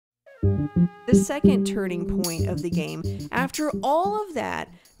The second turning point of the game. After all of that,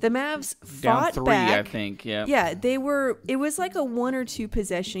 the Mavs fought down 3, back. I think. Yeah. Yeah, it was like a 1 or 2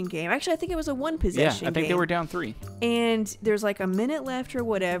 possession game. Actually, I think it was a 1 possession game. Yeah, I think they were down 3. And there's like a minute left or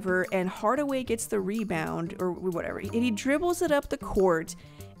whatever, and Hardaway gets the rebound or whatever. And he dribbles it up the court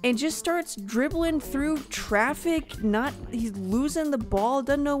and just starts dribbling through traffic. He's losing the ball,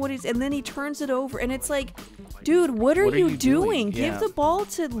 doesn't know what and then he turns it over. And it's like, dude, what are you doing? Yeah. Give the ball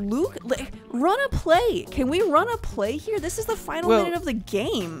to Luke. Like, run a play. Can we run a play here? This is the final minute of the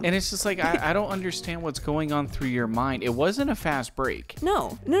game. And it's just like, I don't understand what's going on through your mind. It wasn't a fast break.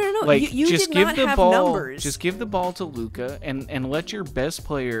 No. Like, you just did give not the have ball, numbers. Just give the ball to Luka and let your best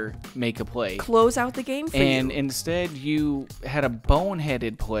player make a play. Close out the game for you. And instead, you had a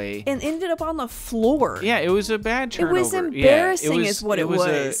boneheaded play. And ended up on the floor. Yeah, it was a bad turnover. It was embarrassing is what it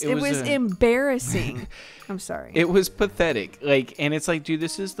was. It was a embarrassing. I'm sorry. It was pathetic. Like, and it's like, dude,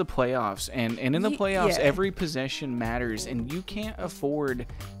 this is the playoffs. And in the playoffs, every possession matters. And you can't afford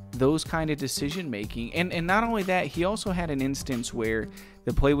those kind of decision making. And not only that, he also had an instance where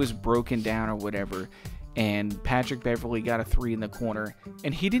the play was broken down or whatever. And Patrick Beverly got a 3 in the corner,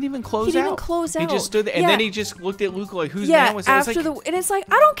 and he didn't even close out. He just stood there, and then he just looked at Luka like, "Whose man was that?" And it's like,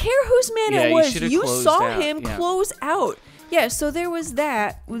 I don't care whose man it was. You saw him close out. Yeah, so there was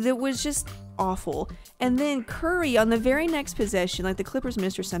that. That was just awful. And then Curry on the very next possession, like the Clippers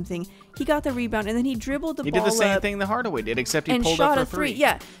missed or something, he got the rebound and then he dribbled the ball up. He did the same thing that Hardaway did, except he pulled up for 3.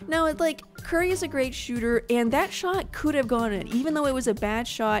 Yeah. Now, like, Curry is a great shooter, and that shot could have gone in. Even though it was a bad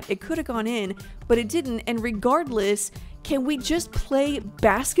shot, it could have gone in, but it didn't. And regardless, can we just play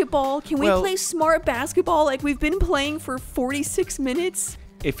basketball? Can we play smart basketball like we've been playing for 46 minutes?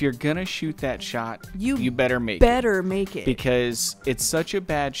 If you're gonna shoot that shot, you better make it. Because it's such a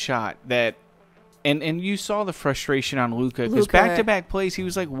bad shot that, and you saw the frustration on Luka, because back-to-back plays, he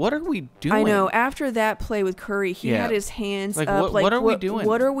was like, "What are we doing?" I know. After that play with Curry, he had his hands up. What are we doing?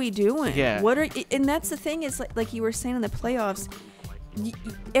 What are we doing? Yeah. And that's the thing is, like you were saying in the playoffs,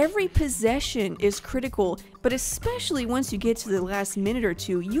 every possession is critical, but especially once you get to the last minute or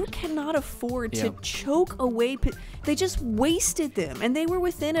two, you cannot afford to choke away. They just wasted them, and they were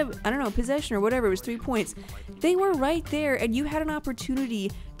within a possession or whatever. It was 3 points. They were right there, and you had an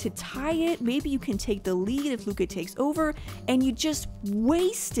opportunity to tie it. Maybe you can take the lead if Luka takes over, and you just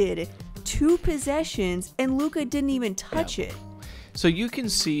wasted 2 possessions, and Luka didn't even touch it. So you can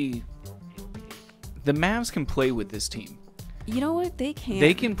see the Mavs can play with this team. You know what? They can.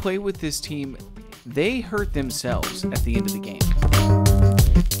 They can play with this team. They hurt themselves at the end of the game.